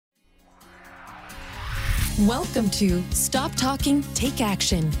Welcome to Stop Talking, Take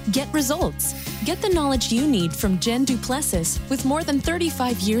Action, Get Results. Get the knowledge you need from Jen Duplessis with more than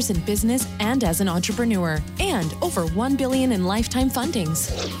 35 years in business and as an entrepreneur and over $1 billion in lifetime fundings.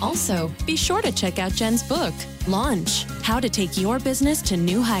 Also, be sure to check out Jen's book, Launch: How to Take Your Business to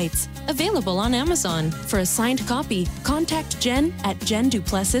New Heights. Available on Amazon. For a signed copy, contact Jen at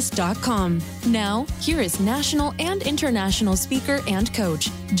jenduplessis.com. Now, here is national and international speaker and coach,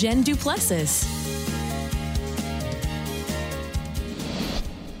 Jen Duplessis.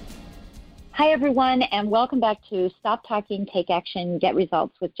 Hi, everyone, and welcome back to Stop Talking, Take Action, Get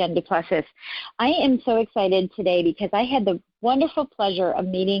Results with Jen Duplessis. I am so excited today because I had the wonderful pleasure of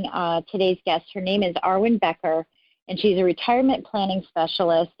meeting today's guest. Her name is Arwen Becker, and she's a retirement planning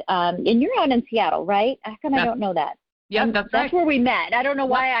specialist. And you're out in Seattle, right? How come I don't know that? Yeah, that's right. That's where we met. I don't know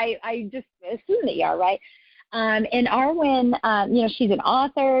why I just assume that you are, right? And Arwen, she's an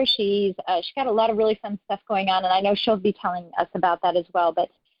author. She's got a lot of really fun stuff going on, and I know she'll be telling us about that as well.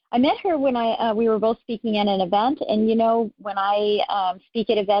 But I met her when we were both speaking at an event, and when I speak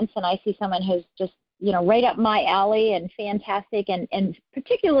at events and I see someone who's just right up my alley and fantastic, and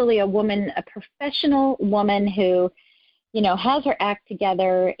particularly a professional woman who has her act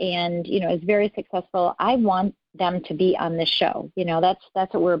together and is very successful, I want them to be on this show.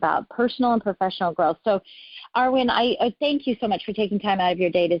 That's what we're about, personal and professional growth. So, Arwen, I thank you so much for taking time out of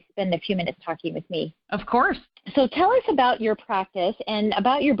your day to spend a few minutes talking with me. Of course. So tell us about your practice and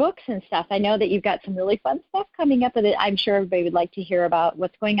about your books and stuff. I know that you've got some really fun stuff coming up that I'm sure everybody would like to hear about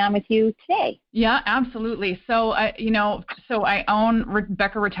what's going on with you today. Yeah, absolutely. So, I own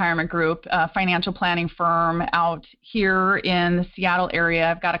Becker Retirement Group, a financial planning firm out here in the Seattle area.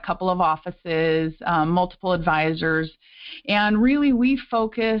 I've got a couple of offices, multiple advisors, and really we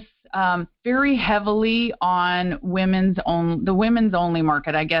focus very heavily on the women's only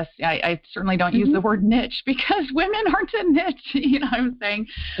market. I guess I certainly don't use the word niche because women aren't a niche. You know what I'm saying?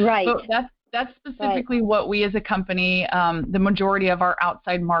 Right. So that's specifically what we as a company, the majority of our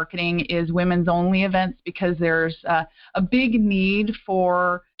outside marketing is women's only events because there's a big need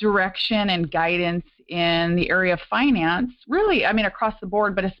for direction and guidance in the area of finance, really, I mean, across the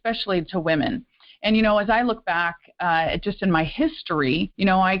board, but especially to women. And, as I look back just in my history,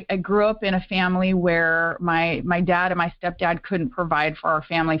 I grew up in a family where my dad and my stepdad couldn't provide for our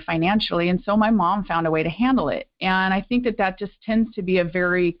family financially. And so my mom found a way to handle it. And I think that just tends to be a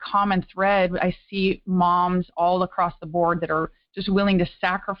very common thread. I see moms all across the board that are just willing to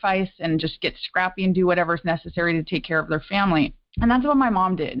sacrifice and just get scrappy and do whatever's necessary to take care of their family. And that's what my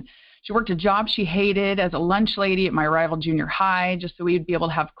mom did. She worked a job she hated as a lunch lady at my rival junior high just so we'd be able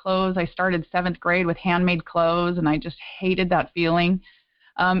to have clothes. I started 7th grade with handmade clothes, and I just hated that feeling.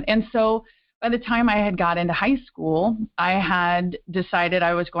 And so by the time I had got into high school, I had decided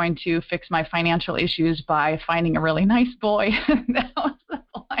I was going to fix my financial issues by finding a really nice boy. That was the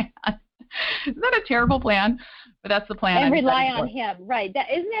plan. Isn't that a terrible plan? But that's the plan. And rely on him, right?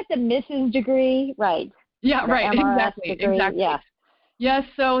 Isn't that the Mrs. degree, right? Yeah, right. Exactly. Yeah. Yes,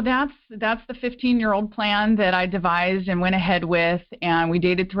 so that's the 15-year-old plan that I devised and went ahead with, and we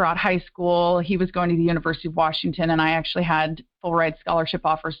dated throughout high school. He was going to the University of Washington, and I actually had full-ride scholarship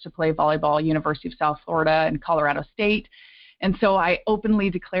offers to play volleyball at University of South Florida and Colorado State. And so I openly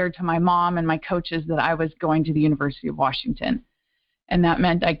declared to my mom and my coaches that I was going to the University of Washington, and that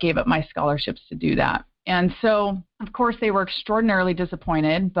meant I gave up my scholarships to do that. And so, of course, they were extraordinarily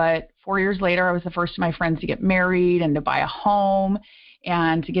disappointed, but 4 years later, I was the first of my friends to get married and to buy a home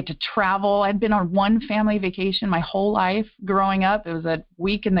and to get to travel. I'd been on one family vacation my whole life growing up. It was a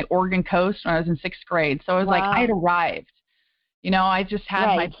week in the Oregon coast when I was in 6th grade. So I was like, I had arrived. I just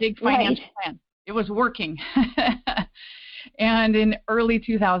had my big financial plan. It was working. And in early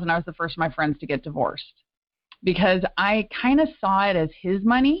 2000, I was the first of my friends to get divorced because I kind of saw it as his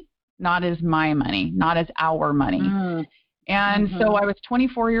money, not as my money, not as our money. And so I was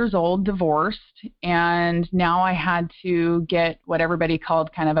 24 years old, divorced, and now I had to get what everybody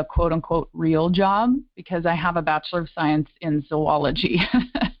called kind of a quote-unquote real job because I have a Bachelor of Science in zoology.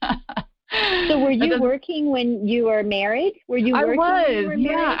 So were you working when you were married? Were you working when you were married?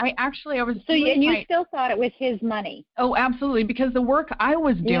 Yeah. I was. So you still thought it was his money? Oh, absolutely, because the work I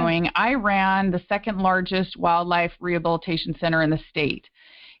was doing, I ran the second largest wildlife rehabilitation center in the state.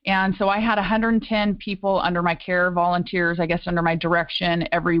 And so I had 110 people under my care, volunteers, I guess, under my direction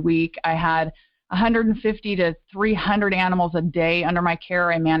every week. I had 150 to 300 animals a day under my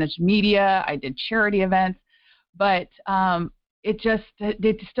care. I managed media. I did charity events. But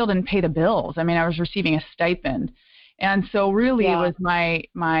it still didn't pay the bills. I mean, I was receiving a stipend. And so really it was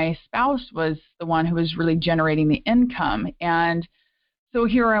my spouse was the one who was really generating the income. And so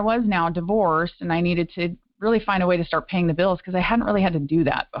here I was now divorced, and I needed to really find a way to start paying the bills because I hadn't really had to do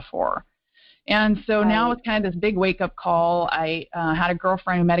that before. And so now it's kind of this big wake-up call. I had a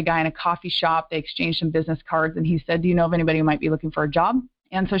girlfriend who met a guy in a coffee shop. They exchanged some business cards, and he said, do you know of anybody who might be looking for a job?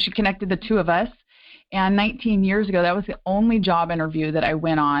 And so she connected the two of us. And 19 years ago, that was the only job interview that I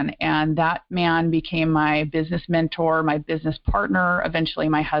went on. And that man became my business mentor, my business partner, eventually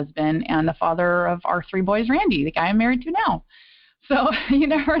my husband, and the father of our 3 boys, Randy, the guy I'm married to now. So you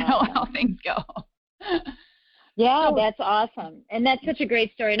never know how things go. Yeah, that's awesome. And that's such a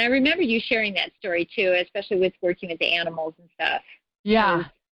great story. And I remember you sharing that story too, especially with working with the animals and stuff. Yeah.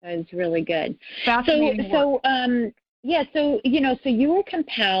 That was really good. Fascinating so you were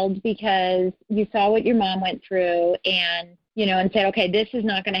compelled because you saw what your mom went through and said, okay, this is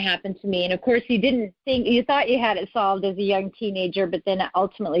not going to happen to me. And of course you thought you had it solved as a young teenager, but then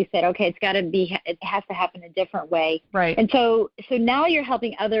ultimately said, okay, it has to happen a different way. Right. And so now you're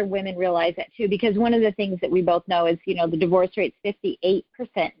helping other women realize that too, because one of the things that we both know is, the divorce rate's 58%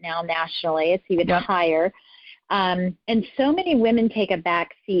 now nationally. It's even higher. And so many women take a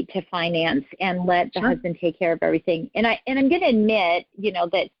back seat to finance and let the husband take care of everything. And I'm going to admit,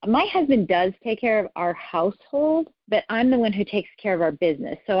 that my husband does take care of our household, but I'm the one who takes care of our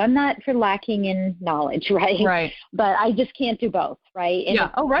business. So I'm not for lacking in knowledge, right? Right. But I just can't do both, right? And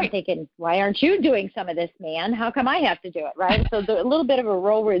I'm thinking, why aren't you doing some of this, man? How come I have to do it, right? So there's a little bit of a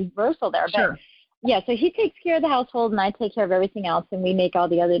role reversal there. Sure. But so he takes care of the household and I take care of everything else, and we make all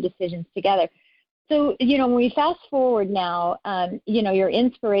the other decisions together. So, when we fast forward now, your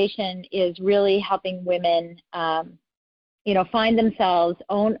inspiration is really helping women, find themselves,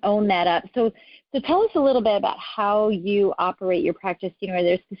 own that up. So tell us a little bit about how you operate your practice. Are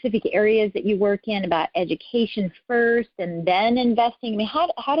there specific areas that you work in about education first and then investing? I mean,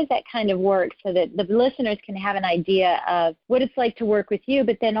 how does that kind of work so that the listeners can have an idea of what it's like to work with you,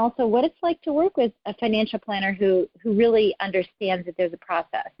 but then also what it's like to work with a financial planner who really understands that there's a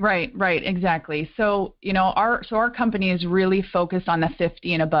process? Right, exactly. So, our company is really focused on the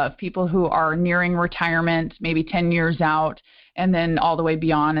 50 and above, people who are nearing retirement, maybe 10 years out, and then all the way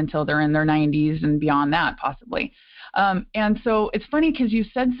beyond until they're in their 90s and beyond that possibly. And so it's funny because you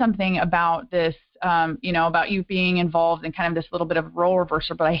said something about this, about you being involved in kind of this little bit of role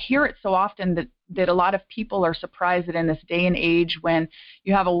reversal, but I hear it so often that a lot of people are surprised that in this day and age when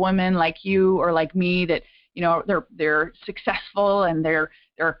you have a woman like you or like me that, they're successful and they're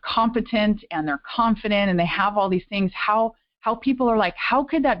competent and they're confident and they have all these things, how people are like, how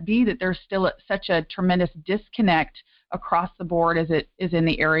could that be that there's still such a tremendous disconnect across the board as it is in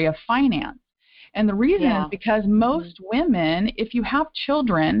the area of finance? And the reason is because most women, if you have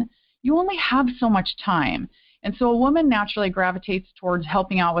children, you only have so much time. And so a woman naturally gravitates towards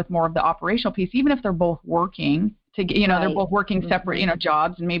helping out with more of the operational piece, even if they're both working they're both working separate,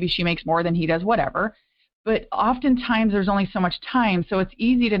 jobs, and maybe she makes more than he does, whatever. But oftentimes there's only so much time. So it's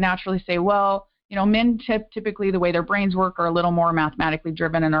easy to naturally say, well, men typically the way their brains work are a little more mathematically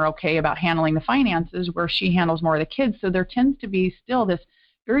driven and are okay about handling the finances, where she handles more of the kids. So there tends to be still this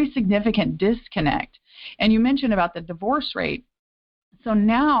very significant disconnect. And you mentioned about the divorce rate. So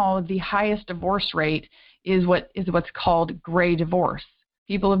now the highest divorce rate is what's called gray divorce.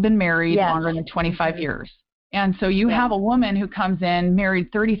 People have been married longer than 25 years. And so you have a woman who comes in,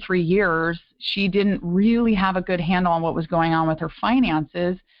 married 33 years. She didn't really have a good handle on what was going on with her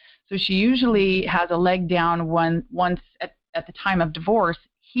finances. So she usually has a leg down once at the time of divorce.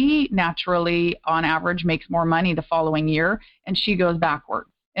 He naturally, on average, makes more money the following year, and she goes backward.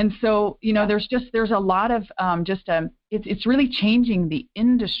 And so, there's a lot of it's really changing the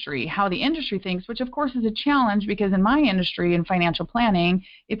industry, how the industry thinks, which of course is a challenge because in my industry, in financial planning,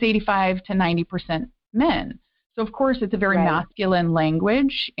 it's 85 to 90% men. So of course it's a very masculine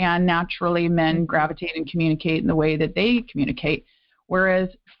language, and naturally men gravitate and communicate in the way that they communicate. Whereas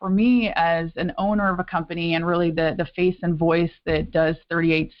for me as an owner of a company and really the face and voice that does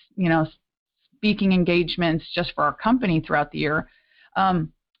 38, speaking engagements just for our company throughout the year,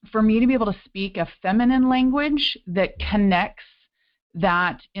 for me to be able to speak a feminine language that connects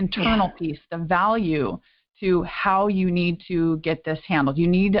that internal piece, the value to how you need to get this handled. You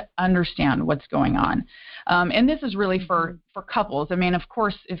need to understand what's going on. And this is really for couples. I mean, of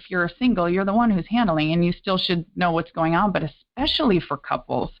course, if you're single, you're the one who's handling and you still should know what's going on, but especially for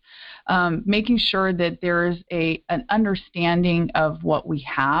couples, making sure that there's an understanding of what we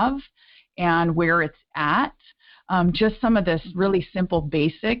have and where it's at. Just some of this really simple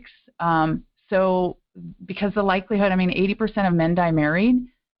basics. So because the likelihood, 80% of men die married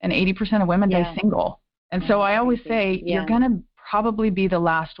and 80% of women die single. And so I always say, you're going to probably be the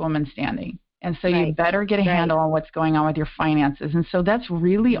last woman standing. And so you better get a handle on what's going on with your finances. And so that's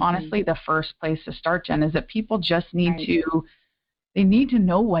really honestly the first place to start, Jen, is that people just need they need to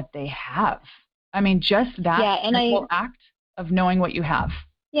know what they have. I mean, just that simple act of knowing what you have.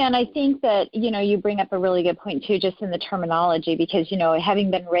 Yeah, and I think that, you bring up a really good point too, just in the terminology, because,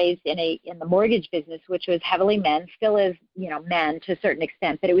 having been raised in the mortgage business, which was heavily men, still is, men to a certain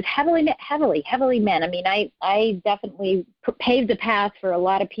extent, but it was heavily men. I mean, I definitely paved the path for a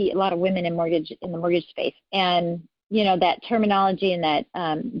lot of women in the mortgage space. And, that terminology and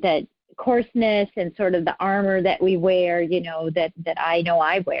that coarseness and sort of the armor that we wear, that I know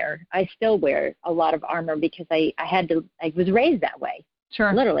I wear. I still wear a lot of armor because I was raised that way.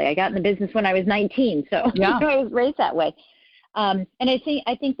 Sure. Literally, I got in the business when I was 19, so I was raised that way. And I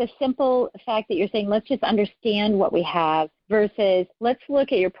think the simple fact that you're saying, let's just understand what we have versus let's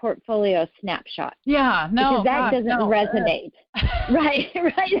look at your portfolio snapshot. Yeah, no. Because that doesn't resonate. Right.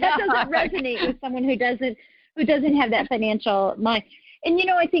 That doesn't resonate with someone who doesn't have that financial mind. And,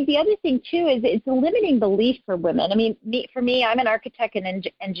 I think the other thing, too, is it's a limiting belief for women. I mean, for me, I'm an architect and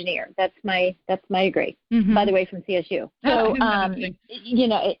engineer. That's my degree, by the way, from CSU. So,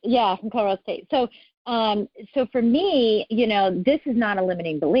 from Colorado State. So for me, this is not a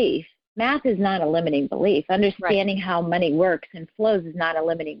limiting belief. Math is not a limiting belief. Understanding how money works and flows is not a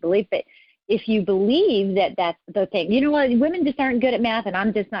limiting belief. But if you believe that that's the thing, women just aren't good at math and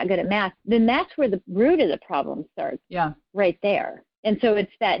I'm just not good at math, then that's where the root of the problem starts. Yeah. Right there. And so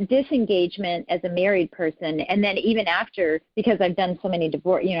it's that disengagement as a married person. And then even after, because I've done so many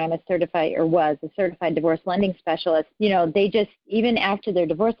divorce, I'm was a certified divorce lending specialist, they just, even after their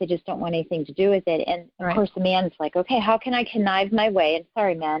divorce, they just don't want anything to do with it. And of course, the man's like, okay, how can I connive my way? And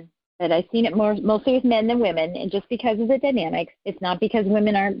sorry, men, but I've seen it mostly with men than women. And just because of the dynamics, it's not because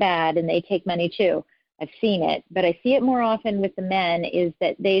women aren't bad and they take money too. I've seen it, but I see it more often with the men is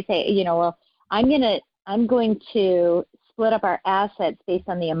that they say, well, I'm going to split up our assets based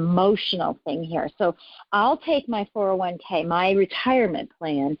on the emotional thing here. So I'll take my 401k, my retirement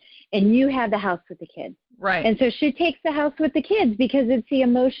plan, and you have the house with the kids. Right. And so she takes the house with the kids because it's the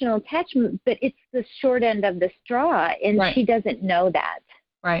emotional attachment, but it's the short end of the straw, and she doesn't know that.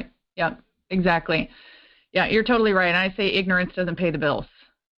 Right. Yeah, exactly. Yeah, you're totally right. And I say ignorance doesn't pay the bills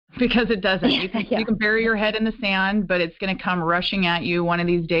because it doesn't. You can bury your head in the sand, but it's going to come rushing at you one of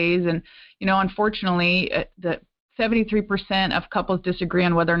these days. And, unfortunately, the 73% of couples disagree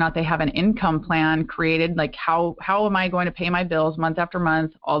on whether or not they have an income plan created, like how am I going to pay my bills month after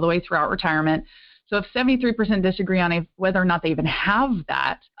month all the way throughout retirement. So if 73% disagree on whether or not they even have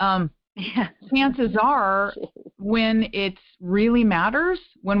that, chances are when it really matters,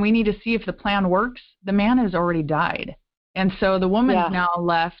 when we need to see if the plan works, the man has already died. And so the woman's now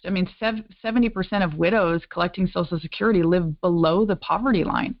left. I mean, 70% of widows collecting Social Security live below the poverty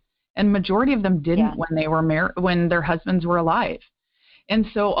line. And majority of them didn't when they were when their husbands were alive. And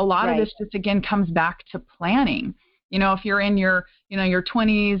so a lot of this just, again, comes back to planning. If you're in your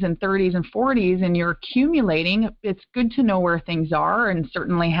 20s and 30s and 40s and you're accumulating, it's good to know where things are and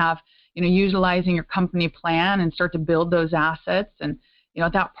certainly have, utilizing your company plan and start to build those assets. And,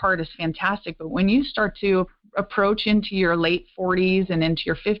 that part is fantastic. But when you start to approach into your late 40s and into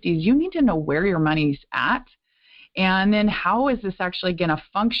your 50s, you need to know where your money's at. And then how is this actually going to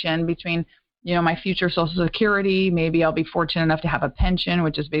function between, my future Social Security? Maybe I'll be fortunate enough to have a pension,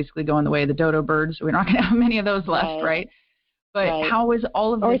 which is basically going the way of the dodo birds. We're not going to have many of those left, right? But how is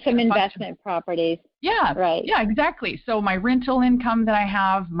all of this? Or some investment properties. Yeah. Right. Yeah, exactly. So my rental income that I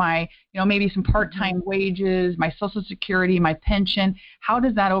have, my, maybe some part-time wages, my Social Security, my pension, how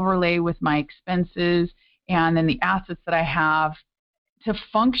does that overlay with my expenses and then the assets that I have to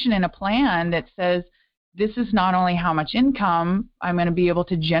function in a plan that says, this is not only how much income I'm going to be able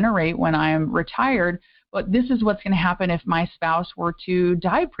to generate when I'm retired, but this is what's going to happen if my spouse were to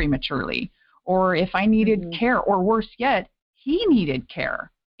die prematurely, or if I needed care, or worse yet, he needed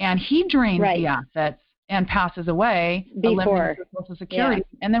care and he drains the assets and passes away, eliminates Social Security,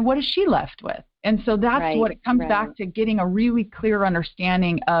 and then what is she left with? And so that's what it comes back to, getting a really clear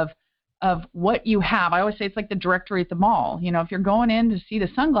understanding of what you have. I always say it's like the directory at the mall. If you're going in to see the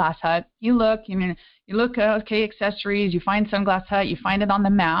Sunglass Hut, you look, okay, accessories, you find Sunglass Hut, you find it on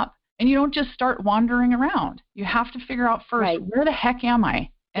the map, and you don't just start wandering around. You have to figure out first, where the heck am I?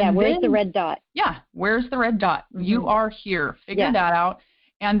 And where's the red dot? Yeah, where's the red dot? You are here. Figure that out.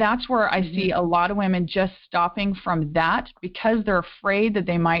 And that's where I see a lot of women just stopping from that because they're afraid that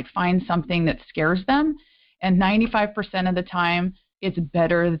they might find something that scares them. And 95% of the time, it's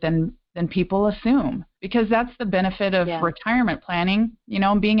better than people assume, because that's the benefit of retirement planning,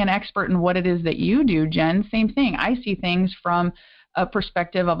 being an expert in what it is that you do, Jen. Same thing. I see things from a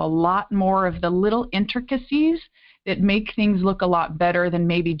perspective of a lot more of the little intricacies that make things look a lot better than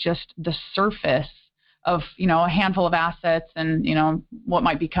maybe just the surface of, a handful of assets and, what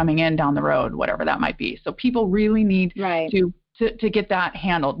might be coming in down the road, whatever that might be. So people really need to get that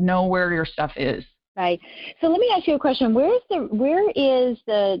handled, know where your stuff is. Right. So let me ask you a question. Where is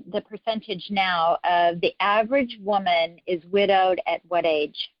the percentage now of the average woman is widowed at what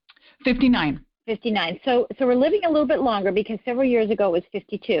age? 59. 59. So we're living a little bit longer because several years ago it was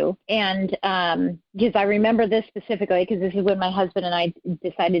 52. And because I remember this specifically because this is when my husband and I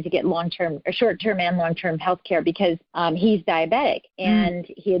decided to get short-term and long-term health care because he's diabetic and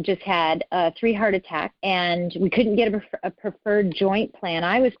he had just had 3 heart attacks and we couldn't get a preferred joint plan.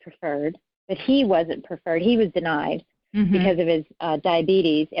 I was preferred, but he wasn't preferred. He was denied. Because of his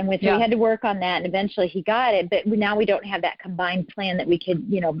diabetes. And we had to work on that, and eventually he got it. But now we don't have that combined plan that we could,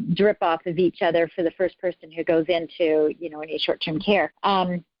 drip off of each other for the first person who goes into, any short-term care.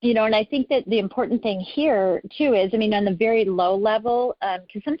 And I think that the important thing here, too, is, on the very low level,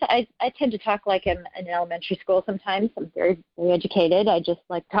 because sometimes I tend to talk like I'm in elementary school sometimes. I'm very, very educated. I just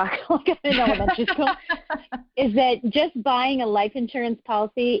like talk like I'm in elementary school. Is that just buying a life insurance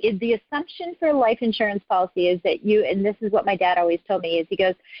policy is the assumption for a life insurance policy is that and this is what my dad always told me, is he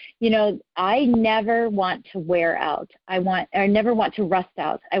goes, I never want to wear out. I never want to rust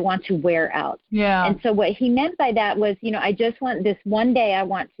out. I want to wear out. Yeah. And so what he meant by that was, I just want this one day I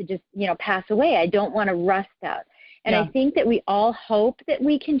want to just, pass away. I don't want to rust out. And I think that we all hope that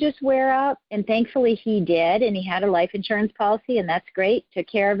we can just wear out. And thankfully he did. And he had a life insurance policy, and that's great. Took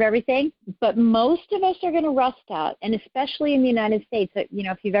care of everything. But most of us are going to rust out. And especially in the United States, if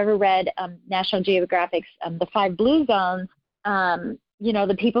you've ever read National Geographic's The 5 Blue Zones,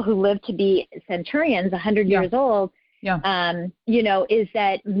 the people who live to be centurions, 100 years old, is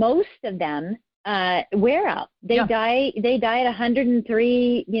that most of them wear out. They die at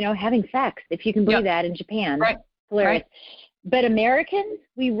 103, having sex, if you can believe that in Japan. Right. Hilarious. Right. But Americans,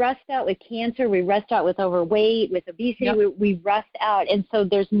 we rust out with cancer, we rust out with overweight, with obesity, we rust out. And so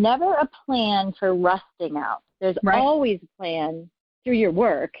there's never a plan for rusting out. There's always a plan through your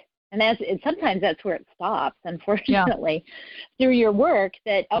work. And sometimes that's where it stops, unfortunately, through your work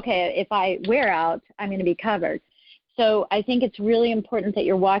that, okay, if I wear out, I'm going to be covered. So I think it's really important that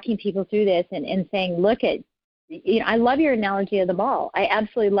you're walking people through this and saying, look at, I love your analogy of the ball. I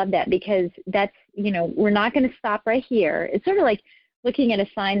absolutely love that because that's, we're not going to stop right here. It's sort of like looking at a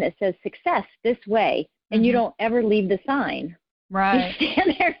sign that says success this way, and you don't ever leave the sign. Right. You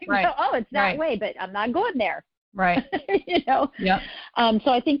stand there and go, oh, it's that way, but I'm not going there. Right. So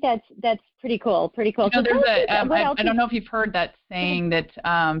I think that's pretty cool. Pretty cool. So there's I don't know if you've heard that saying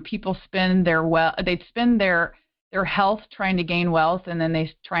that people spend they'd spend their health trying to gain wealth, and then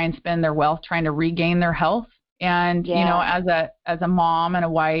they try and spend their wealth trying to regain their health. And, as a mom and a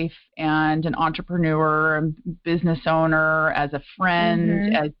wife and an entrepreneur and business owner, as a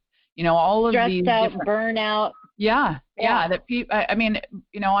friend, as, all of these stressed out, burnout. Yeah. That people,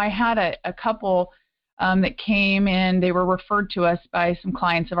 I had a couple that came in, they were referred to us by some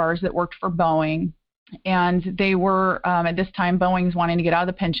clients of ours that worked for Boeing. And they were, at this time, Boeing's wanting to get out of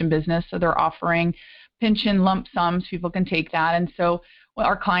the pension business. So they're offering pension lump sums. People can take that. And so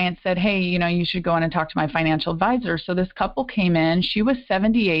our client said, hey, you should go in and talk to my financial advisor. So this couple came in. She was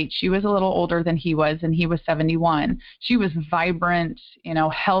 78. She was a little older than he was, and he was 71. She was vibrant,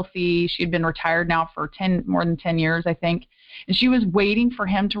 healthy. She'd been retired now for more than 10 years, I think. And she was waiting for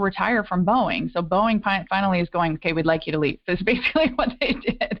him to retire from Boeing. So Boeing finally is going, okay, we'd like you to leave. That's basically what they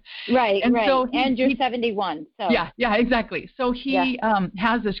did. Right, and so and you're 71. So. Yeah, exactly. So he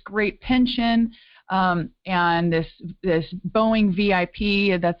has this great pension. And this Boeing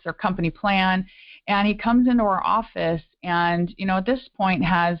VIP, that's their company plan. And he comes into our office and, at this point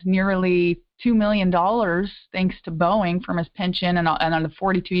has nearly $2 million thanks to Boeing from his pension and on the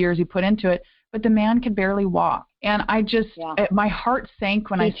 42 years he put into it. But the man could barely walk. And I just, my heart sank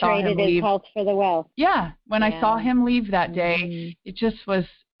when I saw him leave. He traded his health for the wealth. Yeah. When I saw him leave that day, it just was,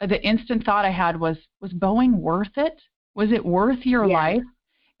 the instant thought I had was Boeing worth it? Was it worth your life?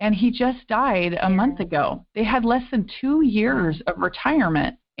 And he just died a month ago. They had less than 2 years of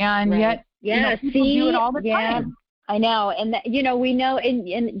retirement, and yet people do it all the time. I know, and we know,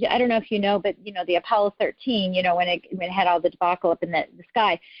 and I don't know if you know, but the Apollo 13, when it had all the debacle up in the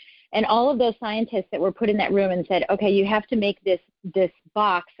sky, and all of those scientists that were put in that room and said, okay, you have to make this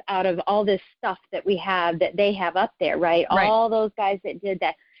box out of all this stuff that we have that they have up there, right? All those guys that did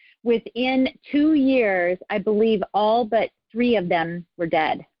that. Within 2 years, I believe all but 3 of them were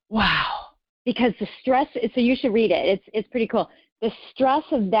dead. Wow. Because the stress, so you should read it. It's pretty cool. The stress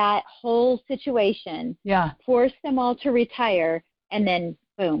of that whole situation forced them all to retire, and then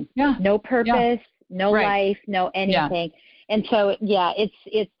boom, Yeah. no purpose, no Right. life, no Yeah. anything. And so, yeah,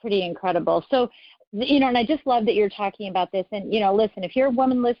 it's pretty incredible. So, and I just love that you're talking about this. And, listen, if you're a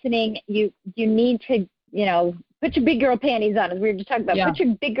woman listening, you need to, put your big girl panties on, as we were just talking about. Yeah. Put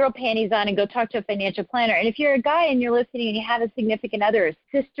your big girl panties on and go talk to a financial planner. And if you're a guy and you're listening and you have a significant other, a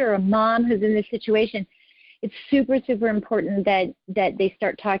sister, a mom who's in this situation, it's super, super important that they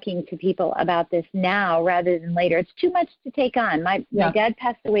start talking to people about this now rather than later. It's too much to take on. My dad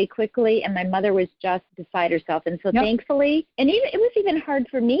passed away quickly, and my mother was just beside herself. And so thankfully, and it was even hard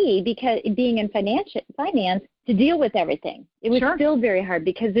for me because being in finance to deal with everything. It was still very hard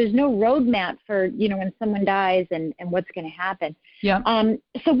because there's no roadmap for, when someone dies and what's going to happen. Yeah.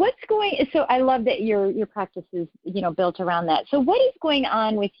 So I love that your practice is, built around that. So what is going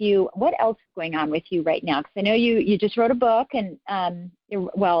on with you? What else is going on with you right now? Because I know you just wrote a book, and you're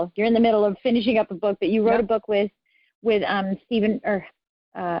in the middle of finishing up a book, but you wrote a book with Stephen or.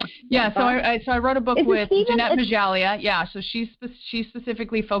 So I wrote a book with Jeanette Majalia. Yeah, so she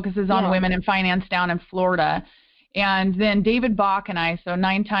specifically focuses on women in finance down in Florida. And then David Bach and I, so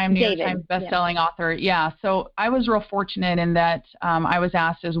 9-time New York Times bestselling author. Yeah, so I was real fortunate in that I was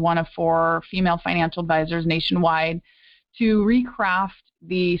asked as one of 4 female financial advisors nationwide to recraft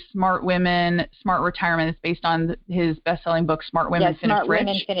the Smart Women, Smart Retirement. It's based on his bestselling book, Smart Women, Finish Rich. Smart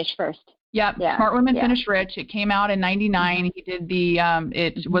Women, Finish First. Yep, Smart Women Finish Rich. It came out in '99. He did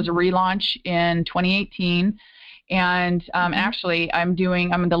it was a relaunch in 2018, and actually I'm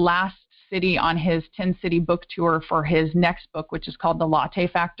the last city on his 10-city book tour for his next book, which is called The Latte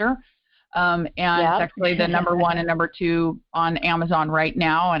Factor, and it's actually the number 1 and number 2 on Amazon right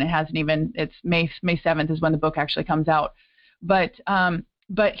now, and it's May 7th is when the book actually comes out, but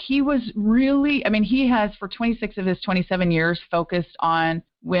he was really, he has for 26 of his 27 years focused on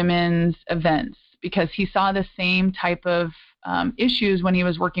women's events because he saw the same type of issues when he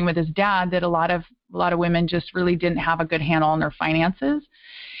was working with his dad, that a lot of women just really didn't have a good handle on their finances.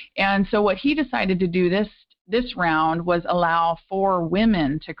 And so what he decided to do this round was allow 4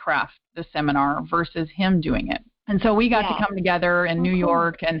 women to craft the seminar versus him doing it. And so we got to come together in New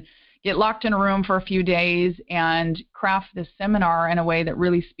York and get locked in a room for a few days and craft this seminar in a way that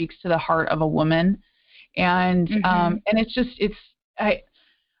really speaks to the heart of a woman. And I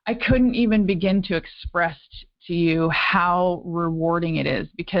couldn't even begin to express to you how rewarding it is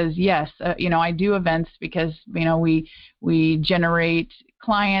because I do events because, we generate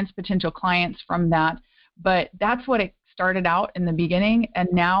potential clients from that, but that's what it started out in the beginning. And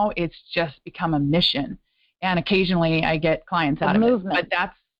now it's just become a mission. And occasionally I get clients out of it, but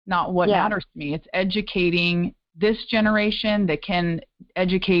that's not what matters to me. It's educating this generation that can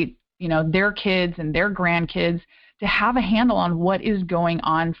educate, their kids and their grandkids to have a handle on what is going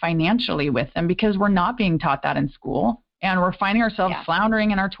on financially with them, because we're not being taught that in school, and we're finding ourselves floundering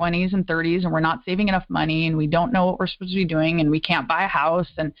in our 20s and 30s, and we're not saving enough money, and we don't know what we're supposed to be doing, and we can't buy a house,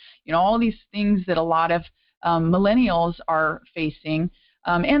 and all these things that a lot of millennials are facing,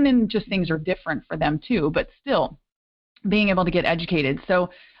 and then just things are different for them too, but still being able to get educated.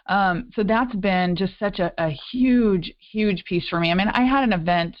 So that's been just such a huge, huge piece for me. I had an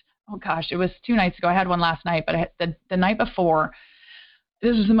event. Oh gosh, it was 2 nights ago. I had one last night, but the night before,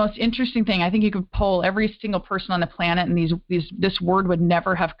 this was the most interesting thing. I think you could poll every single person on the planet, and this word would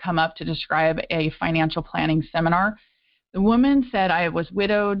never have come up to describe a financial planning seminar. The woman said, I was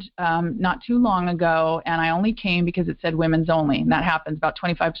widowed not too long ago, and I only came because it said women's only. And that happens. About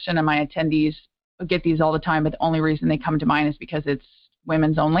 25% of my attendees get these all the time, but the only reason they come to mind is because it's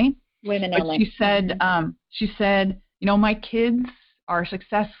women's only. Women only. She said, my kids are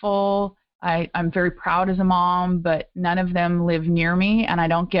successful. I'm very proud as a mom, but none of them live near me, and I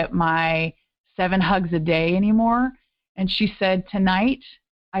don't get my 7 hugs a day anymore. And she said, tonight,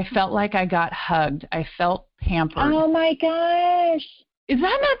 I felt like I got hugged. I felt pampered. Oh, my gosh. Is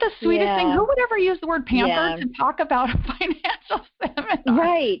that not the sweetest thing? Who would ever use the word pampered to talk about a financial seminar?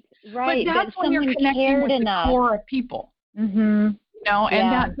 Right. But that's when you're connecting with the core of people. Mm-hmm.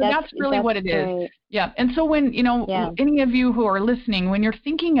 That's really what it is. Yeah. And so when, any of you who are listening, when you're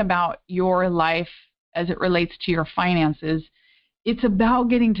thinking about your life as it relates to your finances, it's about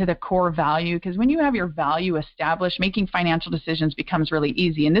getting to the core value, because when you have your value established, making financial decisions becomes really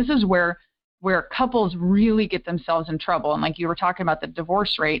easy. And this is where couples really get themselves in trouble. And like you were talking about the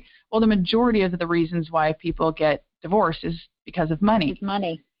divorce rate, well, the majority of the reasons why people get divorced is because of money. It's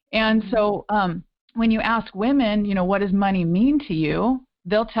money. And so, when you ask women, what does money mean to you?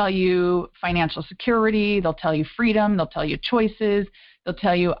 They'll tell you financial security. They'll tell you freedom. They'll tell you choices. They'll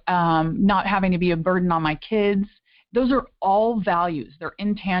tell you not having to be a burden on my kids. Those are all values. They're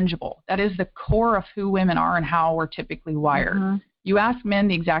intangible. That is the core of who women are and how we're typically wired. You ask men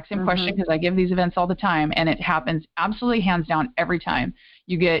the exact same question, because I give these events all the time, and it happens absolutely hands down every time.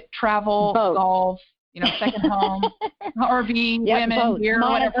 You get travel, Both. golf, second home, RV, women, both. beer,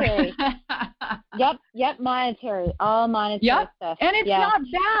 Monetary. whatever. Yep, monetary. All monetary stuff. And it's not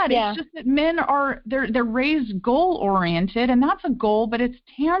bad. It's just that men they're raised goal oriented, and that's a goal, but it's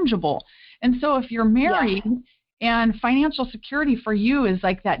tangible. And so if you're married and financial security for you is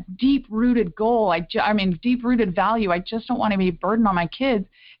like that deep rooted goal, deep rooted value, I just don't want to be a burden on my kids.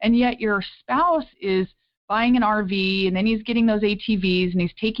 And yet your spouse is buying an RV, and then he's getting those ATVs, and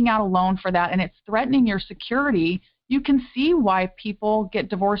he's taking out a loan for that, and it's threatening your security. You can see why people get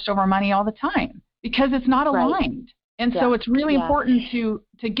divorced over money all the time, because it's not aligned. Right. And so it's really important to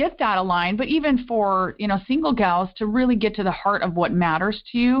get that aligned, but even for, single gals, to really get to the heart of what matters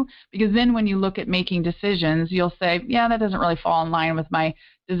to you, because then when you look at making decisions, you'll say, yeah, that doesn't really fall in line with my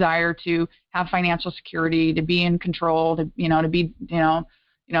desire to have financial security, to be in control, to be,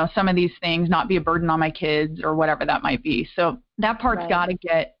 some of these things, not be a burden on my kids or whatever that might be. So that part's got to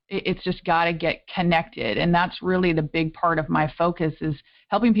it's just got to get connected. And that's really the big part of my focus, is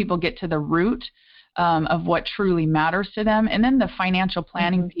helping people get to the root of what truly matters to them. And then the financial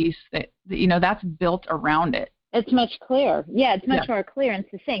planning piece that's built around it. It's much clearer. Yeah, it's much more clear and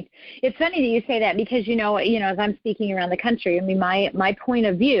succinct. It's funny that you say that, because, as I'm speaking around the country, my point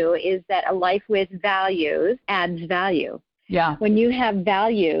of view is that a life with values adds value. Yeah. When you have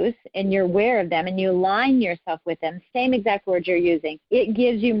values and you're aware of them and you align yourself with them, same exact words you're using, it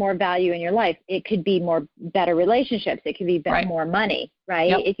gives you more value in your life. It could be better relationships. It could be more money, right?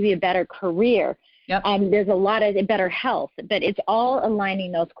 Yep. It could be a better career. Yep. There's a lot of better health, but it's all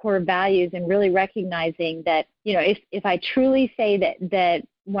aligning those core values and really recognizing that, if I truly say that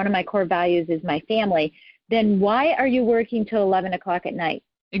one of my core values is my family, then why are you working till 11 o'clock at night?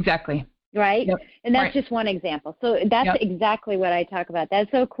 Exactly. Right? Yep. And that's just one example. So that's exactly what I talk about.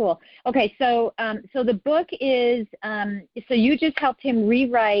 That's so cool. Okay, so the book is, so you just helped him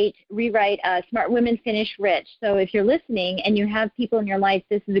rewrite Smart Women Finish Rich. So if you're listening and you have people in your life,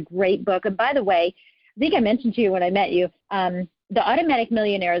 this is a great book. And by the way, I think I mentioned to you when I met you, The Automatic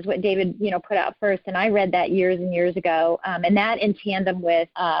Millionaire is what David, put out first. And I read that years and years ago. And that in tandem with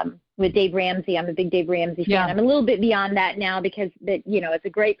Dave Ramsey. I'm a big Dave Ramsey fan. I'm a little bit beyond that now, because it's a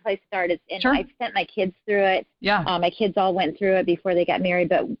great place to start. I've sent my kids through it. Yeah. My kids all went through it before they got married,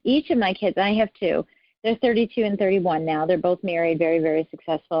 but each of my kids, I have two, they're 32 and 31 now. They're both married, very, very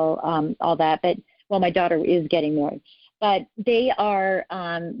successful, all that. But, my daughter is getting married. But they are,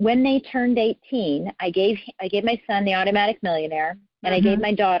 when they turned 18, I gave my son The Automatic Millionaire, and I gave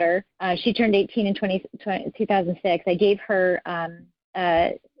my daughter, she turned 18 in 2006. I gave her, oh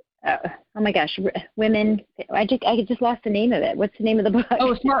my gosh, Women. I just lost the name of it. What's the name of the book?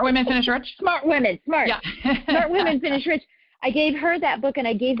 Oh, Smart Women Finish Rich. Smart Women. Smart. Yeah. Smart Women Finish Rich. I gave her that book, and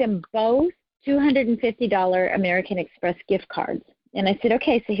I gave them both $250 American Express gift cards. And I said,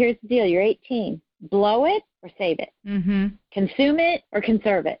 okay, so here's the deal. You're 18. Blow it or save it. Consume it or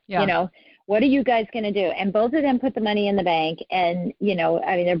conserve it. Yeah. What are you guys going to do? And both of them put the money in the bank, and,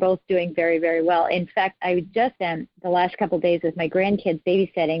 they're both doing very, very well. In fact, I just spent the last couple of days with my grandkids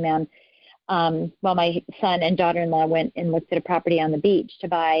babysitting them while my son and daughter-in-law went and looked at a property on the beach to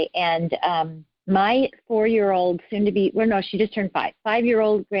buy. And my 4-year-old, she just turned 5,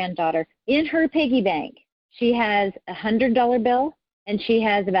 5-year-old granddaughter, in her piggy bank, she has a $100 bill, and she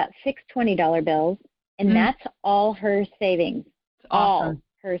has about 6 $20 bills, and that's all her savings. Awesome. All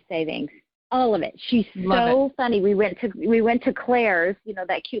her savings. All of it. She's so funny. We went to Claire's,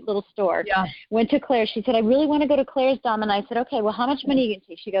 that cute little store. Yeah. Went to Claire's. She said, I really want to go to Claire's, Dom. And I said, okay, well, how much money are you going to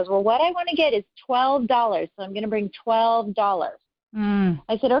take? She goes, well, what I want to get is $12. So I'm going to bring $12.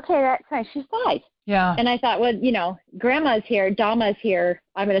 I said, okay, that's fine. She's 5. Yeah. And I thought, well, Grandma's here, Dama's here.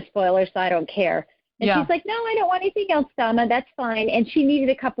 I'm going to spoil her, so I don't care. And she's like, no, I don't want anything else, Dama. That's fine. And she needed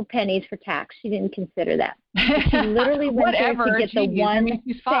a couple pennies for tax. She didn't consider that. She literally went there to get the one thing.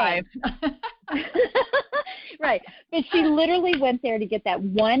 She's 5. Right. But she literally went there to get that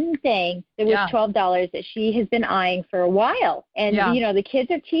one thing that was $12 that she has been eyeing for a while. And, the kids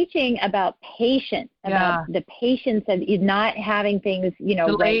are teaching about patience, about the patience of not having things,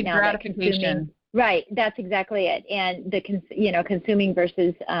 delayed right now. gratification. Right, that's exactly it, and the consuming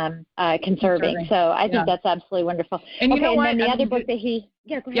versus conserving. So I think that's absolutely wonderful. And and then the other book that he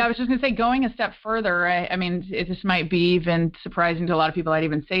I was just going to say, going a step further, I mean, this might be even surprising to a lot of people I'd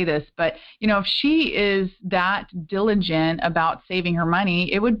even say this, but if she is that diligent about saving her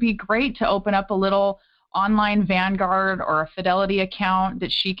money, it would be great to open up a little online Vanguard or a Fidelity account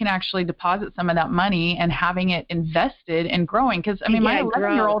that she can actually deposit some of that money and having it invested and growing. Because, my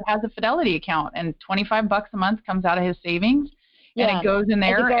 11-year-old has a Fidelity account, and $25 a month comes out of his savings. and it goes in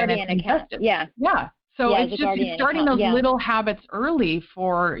there and it's invested. Yeah. Yeah. So it's just starting those little habits early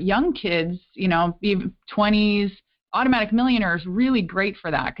for young kids, you know, 20s. Automatic Millionaire is really great for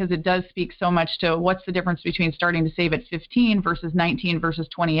that because it does speak so much to what's the difference between starting to save at 15 versus 19 versus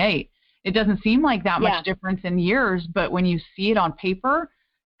 28. It doesn't seem like that much difference in years, but when you see it on paper,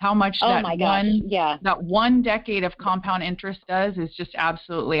 how much that one decade of compound interest does is just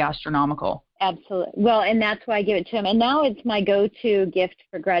absolutely astronomical. Absolutely. Well, and that's why I give it to him. And now it's my go-to gift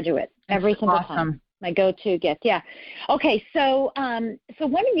for graduates every single time. My go-to gift. Yeah. Okay. So, so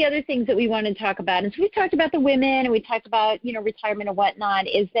one of the other things that we want to talk about, and so we talked about the women and we talked about, you know, retirement and whatnot,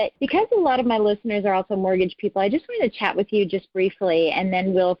 is that because a lot of my listeners are also mortgage people, I just wanted to chat with you just briefly, and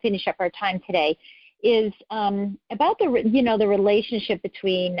then we'll finish up our time today, is about the, you know, the relationship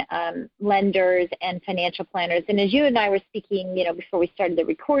between lenders and financial planners. And as you and I were speaking, you know, before we started the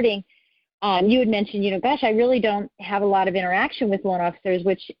recording, you had mentioned, you know, gosh, I really don't have a lot of interaction with loan officers,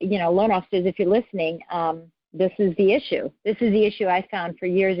 which, you know, loan officers, if you're listening, this is the issue. This is the issue I found for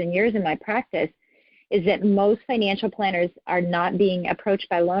years and years in my practice, is that most financial planners are not being approached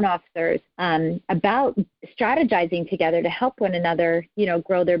by loan officers about strategizing together to help one another, you know,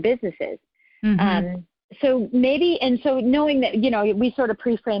 grow their businesses. So maybe, and so knowing that, you know, we sort of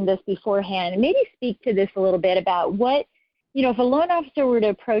pre-framed this beforehand, maybe speak to this a little bit about what, you know, if a loan officer were to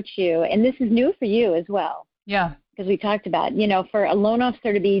approach you, and this is new for you as well. Yeah. Because we talked about, you know, for a loan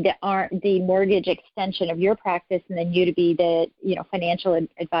officer to be the mortgage extension of your practice, and then you to be the, you know, financial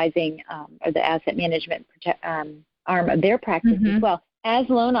advising or the asset management arm of their practice as well. As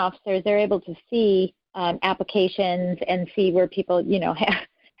loan officers, they're able to see applications and see where people, you know,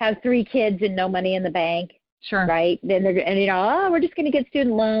 have 3 kids and no money in the bank. Sure. Right. Then they're, and, you know, we're just going to get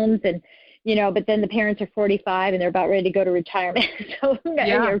student loans, and, you know, but then the parents are 45 and they're about ready to go to retirement. So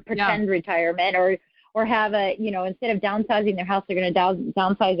or pretend retirement, or have a, you know, instead of downsizing their house, they're going to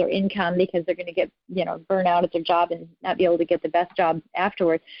downsize their income because they're going to get, you know, burn out at their job and not be able to get the best job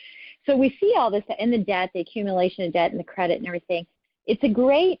afterwards. So we see all this in the debt, the accumulation of debt and the credit and everything. It's a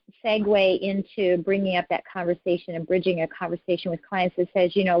great segue into bringing up that conversation and bridging a conversation with clients that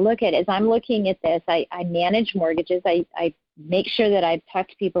says, you know, look, as I'm looking at this, I manage mortgages. I make sure that I've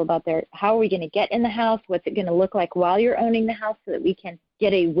talked to people about how are we going to get in the house? What's it going to look like while you're owning the house, so that we can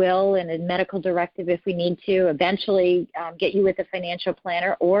get a will and a medical directive if we need to, eventually get you with a financial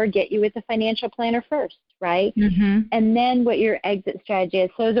planner, or get you with a financial planner first, right? And then what your exit strategy is.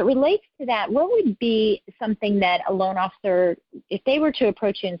 So as it relates to that, what would be something that a loan officer, if they were to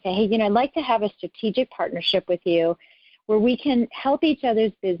approach you and say, hey, you know, I'd like to have a strategic partnership with you where we can help each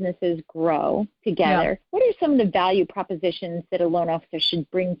other's businesses grow together. What are some of the value propositions that a loan officer should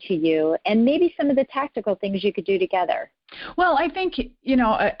bring to you, and maybe some of the tactical things you could do together? Well, I think, you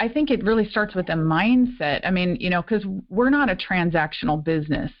know, I think it really starts with a mindset. I mean, you know, because we're not a transactional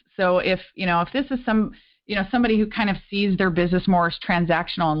business. So if, you know, if this is somebody who kind of sees their business more as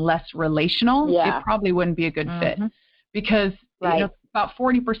transactional and less relational, it probably wouldn't be a good fit, because you know, about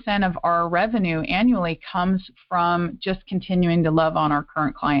 40% of our revenue annually comes from just continuing to love on our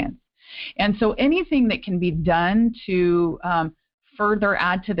current clients. And so anything that can be done to further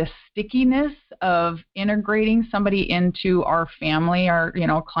add to the stickiness of integrating somebody into our family, our, you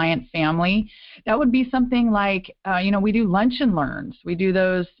know, client family, that would be something like, you know, we do lunch and learns. We do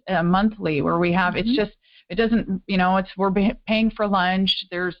those monthly, where we have, it's just, it doesn't, you know, we're paying for lunch.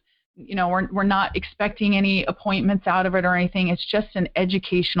 There's, you know, we're not expecting any appointments out of it or anything. It's just an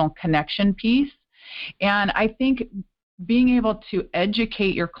educational connection piece. And I think being able to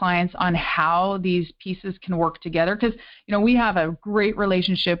educate your clients on how these pieces can work together, because, you know, we have a great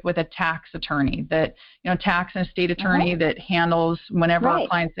relationship with a tax attorney that, you know, tax and estate attorney that handles whenever our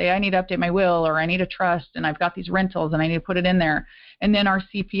clients say, I need to update my will, or I need a trust, and I've got these rentals and I need to put it in there. And then our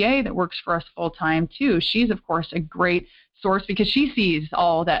CPA that works for us full time too, she's of course a great source because she sees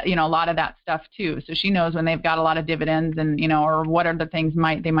all that, you know, a lot of that stuff too. So she knows when they've got a lot of dividends and, you know, or what are the things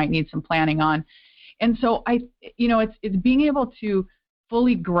they might need some planning on. And so you know, it's being able to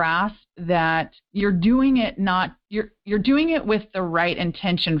fully grasp that you're doing it you're doing it with the right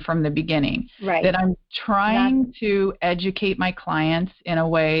intention from the beginning. Right. That I'm trying to educate my clients in a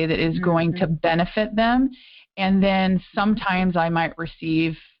way that is going to benefit them. And then sometimes I might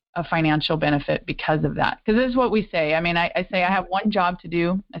receive a financial benefit because of that. Because this is what we say. I mean, I say I have one job to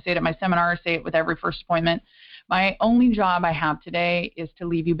do. I say it at my seminar, I say it with every first appointment. My only job I have today is to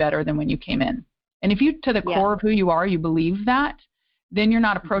leave you better than when you came in. And if you, to the core of who you are, you believe that, then you're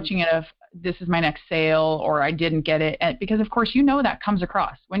not approaching it of, this is my next sale, or I didn't get it. And because, of course, you know that comes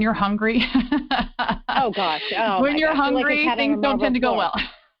across. When you're hungry. Oh, gosh. Oh, when you're hungry, things don't tend to go well.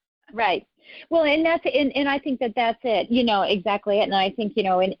 Right. Well, and I think that's it, exactly it. And I think,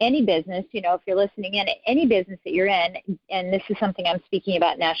 in any business, if you're listening in, any business that you're in, and this is something I'm speaking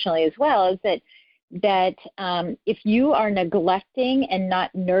about nationally as well, is that if you are neglecting and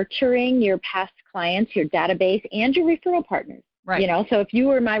not nurturing your past clients, your database, and your referral partners, right. So if you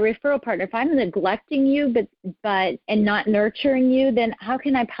were my referral partner, if I'm neglecting you but and not nurturing you, then how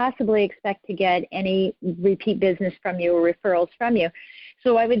can I possibly expect to get any repeat business from you or referrals from you?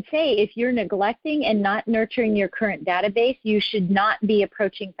 So I would say if you're neglecting and not nurturing your current database, you should not be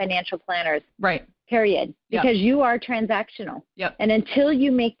approaching financial planners. Right. Period. Because you are transactional. Yep. And until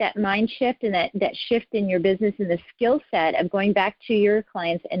you make that mind shift and that shift in your business and the skill set of going back to your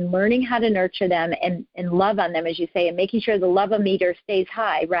clients and learning how to nurture them and love on them, as you say, and making sure the love meter stays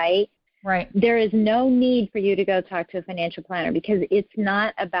high, right? Right. There is no need for you to go talk to a financial planner because it's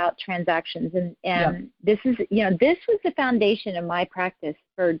not about transactions. And this is, this was the foundation of my practice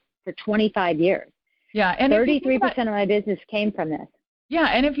for 25 years. Yeah. And 33% of my business came from this. Yeah.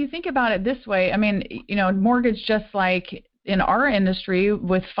 And if you think about it this way, I mean, mortgage, just like in our industry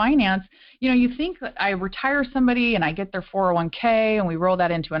with finance, you think that I retire somebody and I get their 401k and we roll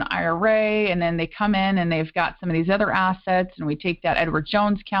that into an IRA and then they come in and they've got some of these other assets and we take that Edward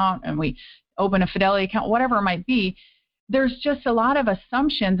Jones account and we open a Fidelity account, whatever it might be. There's just a lot of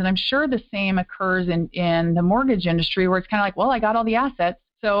assumptions, and I'm sure the same occurs in the mortgage industry where it's kind of like, well, I got all the assets,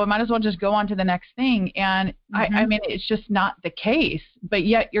 so I might as well just go on to the next thing. And I mean, it's just not the case, but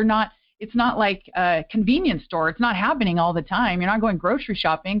yet it's not like a convenience store. It's not happening all the time. You're not going grocery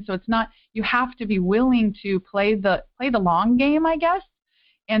shopping. So it's not, you have to be willing to play the long game, I guess,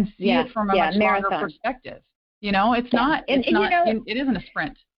 and see it from a much longer perspective. It's not, it isn't a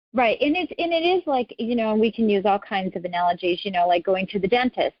sprint. Right. And it is like, we can use all kinds of analogies, like going to the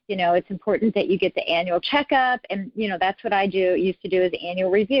dentist. It's important that you get the annual checkup. And, that's what I used to do is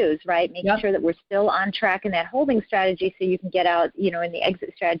annual reviews, right? Making sure that we're still on track in that holding strategy so you can get out, in the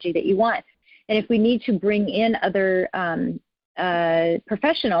exit strategy that you want. And if we need to bring in other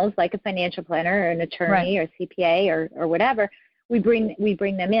professionals like a financial planner or an attorney or CPA or whatever, we bring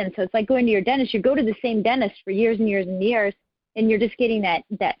them in. So it's like going to your dentist. You go to the same dentist for years and years and years, and you're just getting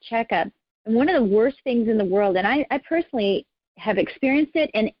that checkup. And one of the worst things in the world, and I personally have experienced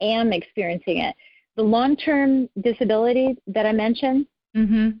it and am experiencing it, the long-term disability that I mentioned,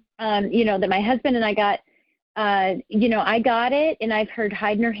 that my husband and I got, I got it, and I've heard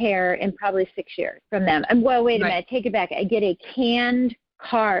hide nor hair in probably 6 years from them. And well, wait a minute, take it back. I get a canned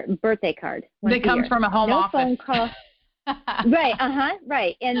birthday card. That comes from a home office. No phone call.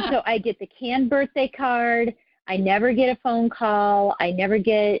 Right. And so I get the canned birthday card. I never get a phone call. I never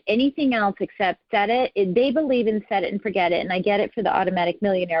get anything else except set it. They believe in set it and forget it, and I get it for the automatic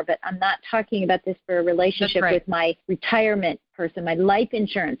millionaire, but I'm not talking about this for a relationship with my retirement person, my life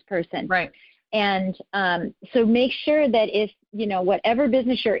insurance person. Right. And so make sure that if, whatever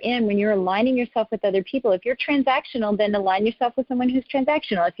business you're in, when you're aligning yourself with other people, if you're transactional, then align yourself with someone who's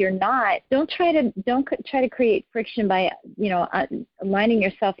transactional. If you're not, don't try to create friction by, aligning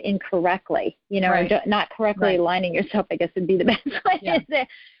yourself incorrectly, or not correctly aligning yourself, I guess would be the best way to say.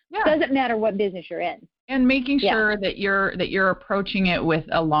 It doesn't matter what business you're in. And making sure that you're approaching it with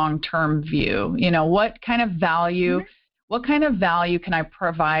a long-term view. What kind of value what kind of value can I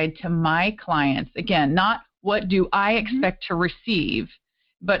provide to my clients? Again, not what do I expect to receive,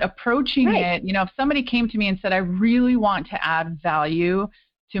 but approaching it, if somebody came to me and said, I really want to add value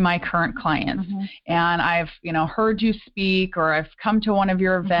to my current clients, and I've, heard you speak, or I've come to one of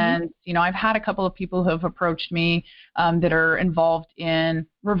your events, I've had a couple of people who have approached me that are involved in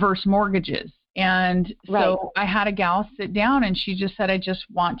reverse mortgages. And so I had a gal sit down and she just said, I just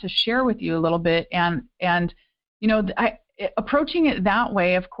want to share with you a little bit. And approaching it that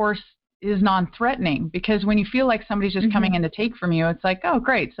way, of course, is non-threatening, because when you feel like somebody's just coming in to take from you, it's like, oh,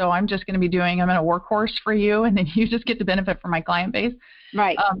 great. So I'm just going to be I'm in a workhorse for you, and then you just get to benefit from my client base.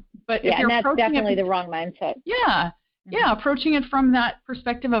 Right. But if you're and that's definitely the wrong mindset. Yeah. Approaching it from that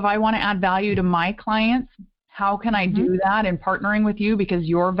perspective of I want to add value to my clients. How can I do that in partnering with you, because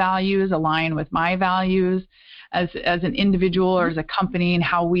your values align with my values as an individual or as a company, and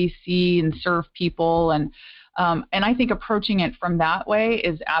how we see and serve people. And I think approaching it from that way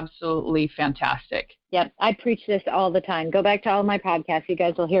is absolutely fantastic. Yep, I preach this all the time. Go back to all my podcasts. You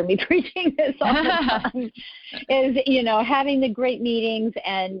guys will hear me preaching this all the time. Is, having the great meetings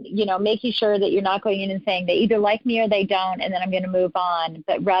and, making sure that you're not going in and saying they either like me or they don't, and then I'm going to move on.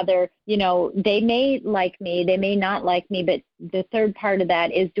 But rather, they may like me, they may not like me, but the third part of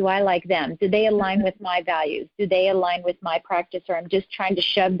that is, do I like them? Do they align with my values? Do they align with my practice? Or I'm just trying to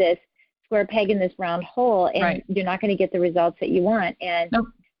shove this square peg in this round hole, and you're not going to get the results that you want. And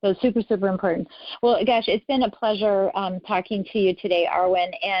So super, super important. Well, gosh, it's been a pleasure talking to you today,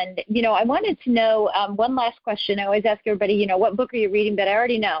 Arwen. And, I wanted to know one last question. I always ask everybody, what book are you reading? But I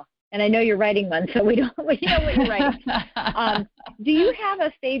already know. And I know you're writing one, so we know what you're writing. Do you have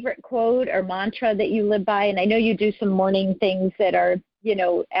a favorite quote or mantra that you live by? And I know you do some morning things that are,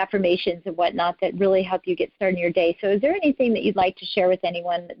 affirmations and whatnot that really help you get started in your day. So is there anything that you'd like to share with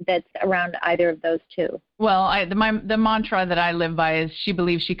anyone that's around either of those two? Well, the mantra that I live by is she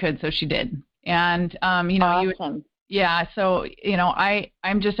believed she could, so she did. And, awesome. So,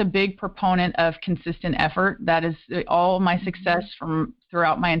 I'm just a big proponent of consistent effort. That is all my success from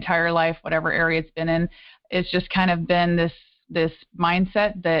throughout my entire life, whatever area it's been in. It's just kind of been this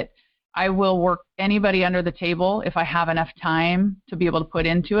mindset that I will work anybody under the table if I have enough time to be able to put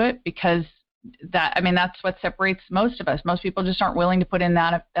into it, because that's what separates most of us. Most people just aren't willing to put in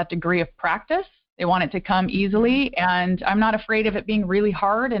that degree of practice. They want it to come easily, and I'm not afraid of it being really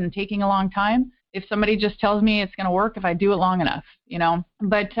hard and taking a long time. If somebody just tells me it's going to work if I do it long enough,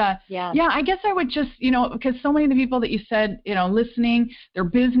 But I guess I would just, because so many of the people that you said, listening, they're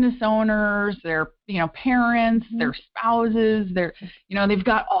business owners, they're, parents, their spouses, they're, they've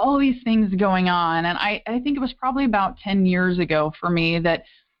got all these things going on. And I think it was probably about 10 years ago for me that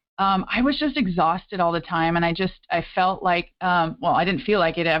I was just exhausted all the time. And I felt like, I didn't feel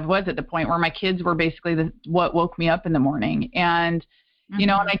like it. I was at the point where my kids were basically what woke me up in the morning. And and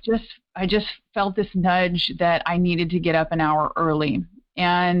I just felt this nudge that I needed to get up an hour early.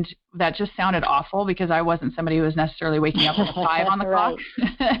 And that just sounded awful because I wasn't somebody who was necessarily waking up at 5 on the clock,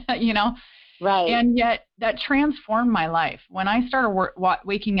 Right. And yet that transformed my life. When I started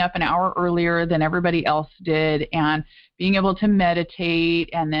waking up an hour earlier than everybody else did and being able to meditate,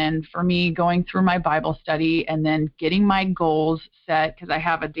 and then for me going through my Bible study and then getting my goals set, because I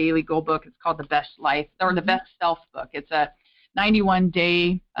have a daily goal book. It's called The Best Life, or The Best Self book. It's a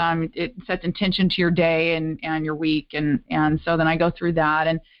 91-day, it sets intention to your day and your week. And so then I go through that,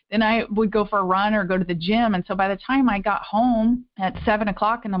 and then I would go for a run or go to the gym. And so by the time I got home at 7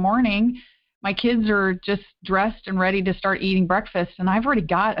 o'clock in the morning, my kids are just dressed and ready to start eating breakfast. And I've already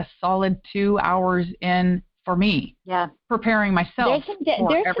got a solid 2 hours in for me, preparing myself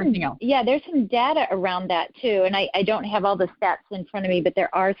for everything else. Yeah, there's some data around that too. And I don't have all the stats in front of me, but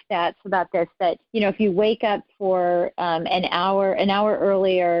there are stats about this that, if you wake up for an hour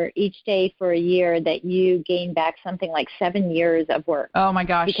earlier each day for a year, that you gain back something like 7 years of work. Oh my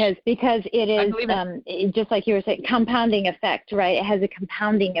gosh. Because it is just like you were saying, compounding effect, right? It has a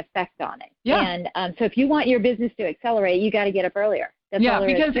compounding effect on it. Yeah. And so if you want your business to accelerate, you got to get up earlier. That's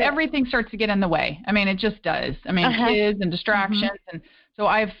because everything starts to get in the way. I mean, it just does. I mean, kids and distractions. And so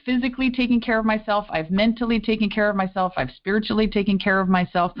I've physically taken care of myself. I've mentally taken care of myself. I've spiritually taken care of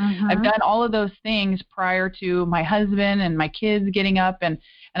myself. I've done all of those things prior to my husband and my kids getting up. And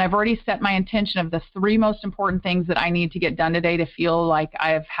I've already set my intention of the 3 most important things that I need to get done today to feel like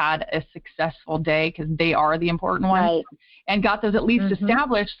I've had a successful day, because they are the important ones. Right. And got those at least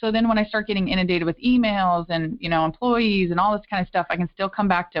established. So then when I start getting inundated with emails and, employees and all this kind of stuff, I can still come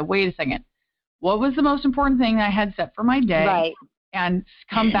back to, wait a second, what was the most important thing I had set for my day? Right. And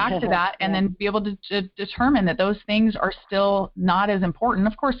come back to that and then be able to determine that those things are still not as important.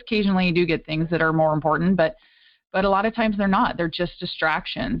 Of course, occasionally you do get things that are more important, but a lot of times they're not. They're just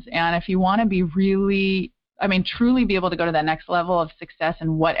distractions. And if you want to be truly be able to go to that next level of success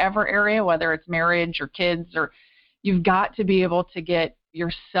in whatever area, whether it's marriage or kids, or you've got to be able to get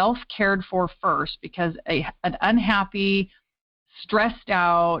yourself cared for first, because an unhappy, stressed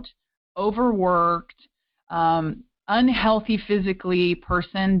out, overworked, unhealthy physically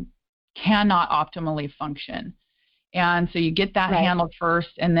person cannot optimally function. And so you get that handled first,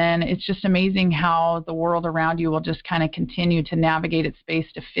 and then it's just amazing how the world around you will just kind of continue to navigate its space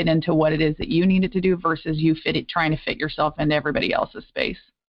to fit into what it is that you need it to do versus you trying to fit yourself into everybody else's space.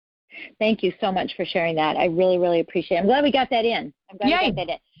 Thank you so much for sharing that. I really, really appreciate it. I'm glad we got that in.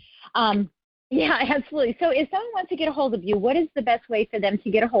 Yeah, absolutely. So if someone wants to get a hold of you, what is the best way for them to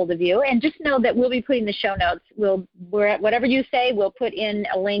get a hold of you? And just know that we'll be putting the show notes. Whatever you say, we'll put in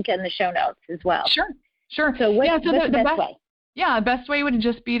a link in the show notes as well. Sure. So what's the best way? Yeah, the best way would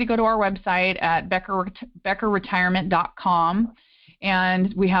just be to go to our website at beckerretirement.com.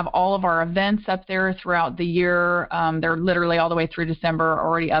 And we have all of our events up there throughout the year. They're literally all the way through December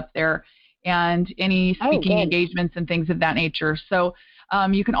already up there, and any speaking engagements and things of that nature. So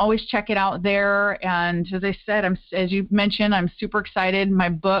you can always check it out there. And as I said, as you mentioned, I'm super excited. My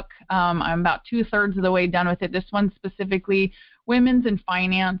book, I'm about 2/3 of the way done with it. This one specifically women's in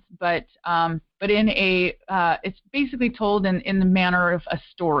finance, but in a it's basically told in the manner of a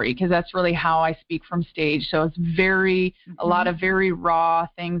story, because that's really how I speak from stage. So it's a lot of very raw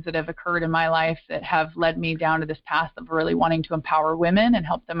things that have occurred in my life that have led me down to this path of really wanting to empower women and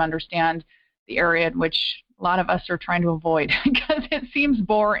help them understand the area in which a lot of us are trying to avoid because it seems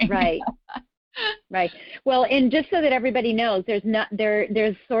boring. Right. Right. Well, and just so that everybody knows, there's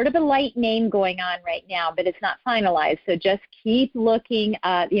sort of a light name going on right now, but it's not finalized. So just keep looking,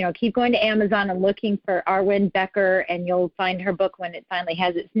 keep going to Amazon and looking for Arwen Becker, and you'll find her book when it finally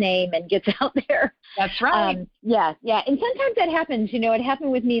has its name and gets out there. That's right. Yeah. And sometimes that happens. It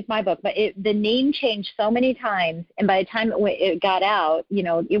happened with me with my book, but the name changed so many times, and by the time it got out,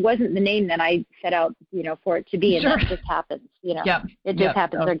 it wasn't the name that I set out, for it to be, and that just happens. It just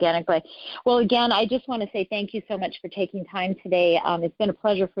happens organically. Well, again, I just want to say thank you so much for taking time today. It's been a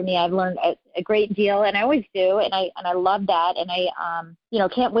pleasure for me. I've learned a great deal, and I always do, and I love that. And I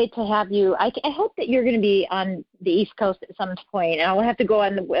can't wait to have you. I hope that you're going to be on the East Coast at some point, and I'll have to go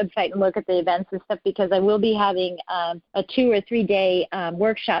on the website and look at the events and stuff, because I will be having a 2 or 3 day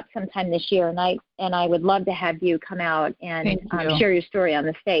workshop sometime this year, and I would love to have you come out and share your story on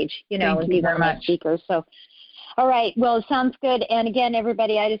the stage, and be one of my speakers. So. All right. Well, it sounds good. And again,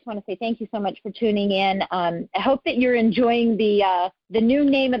 everybody, I just want to say thank you so much for tuning in. I hope that you're enjoying the new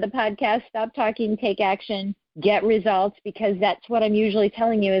name of the podcast, Stop Talking, Take Action, Get Results, because that's what I'm usually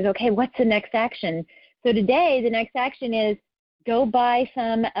telling you is, okay, what's the next action? So today, the next action is go buy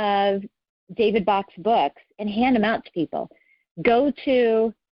some of David Bach's books and hand them out to people. Go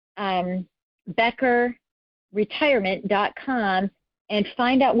to BeckerRetirement.com and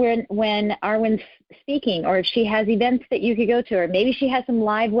find out when Arwen's speaking, or if she has events that you could go to, or maybe she has some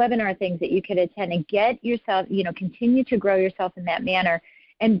live webinar things that you could attend, and get yourself, continue to grow yourself in that manner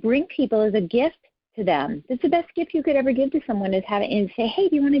and bring people as a gift to them. That's the best gift you could ever give to someone, is have it and say, hey,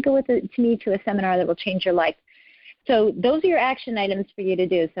 do you want to go with me to a seminar that will change your life? So those are your action items for you to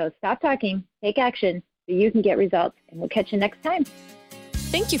do. So stop talking, take action so you can get results, and we'll catch you next time.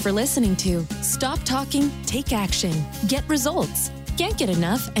 Thank you for listening to Stop Talking, Take Action, Get Results. Can't get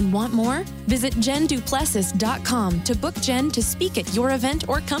enough and want more? Visit JenDuplessis.com to book Jen to speak at your event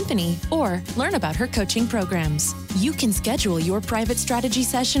or company, or learn about her coaching programs. You can schedule your private strategy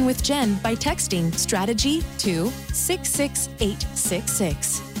session with Jen by texting strategy to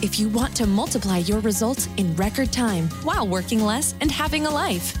 66866. If you want to multiply your results in record time while working less and having a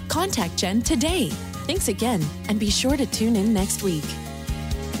life, contact Jen today. Thanks again, and be sure to tune in next week.